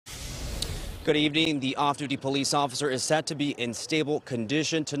Good evening. The off-duty police officer is set to be in stable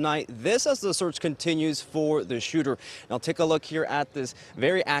condition tonight. This as the search continues for the shooter. Now take a look here at this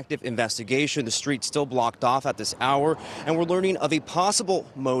very active investigation. The street's still blocked off at this hour, and we're learning of a possible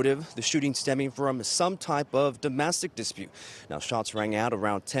motive, the shooting stemming from some type of domestic dispute. Now shots rang out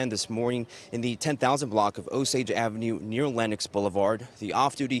around 10 this morning in the 10,000 block of Osage Avenue near Lennox Boulevard. The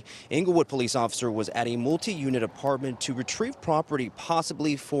off-duty Inglewood police officer was at a multi-unit apartment to retrieve property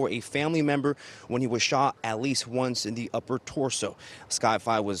possibly for a family member when he was shot at least once in the upper torso. Sky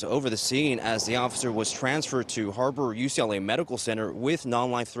 5 was over the scene as the officer was transferred to Harbor UCLA Medical Center with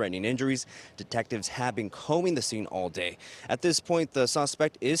non-life-threatening injuries. Detectives have been combing the scene all day. At this point, the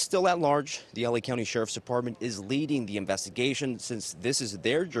suspect is still at large. The LA County Sheriff's Department is leading the investigation since this is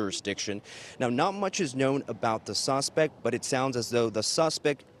their jurisdiction. Now, not much is known about the suspect, but it sounds as though the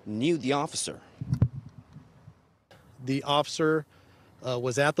suspect knew the officer. The officer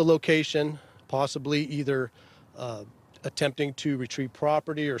was at the location, possibly either attempting to retrieve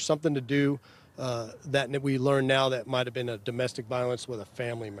property or something to do that we learn now that might have been a domestic violence with a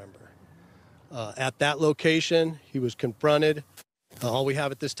family member. At that location, he was confronted. All we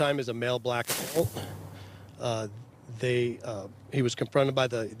have at this time is a male black adult. He was confronted by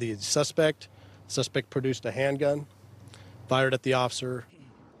the suspect. The suspect produced a handgun, fired at the officer.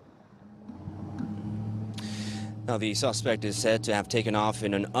 Now, the suspect is said to have taken off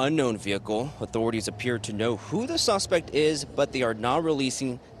in an unknown vehicle. Authorities appear to know who the suspect is, but they are not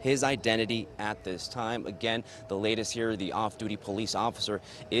releasing his identity at this time. Again, the latest here, the off-duty police officer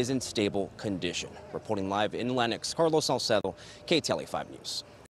is in stable condition. Reporting live in Lennox, Saucedo, KTLA 5 News.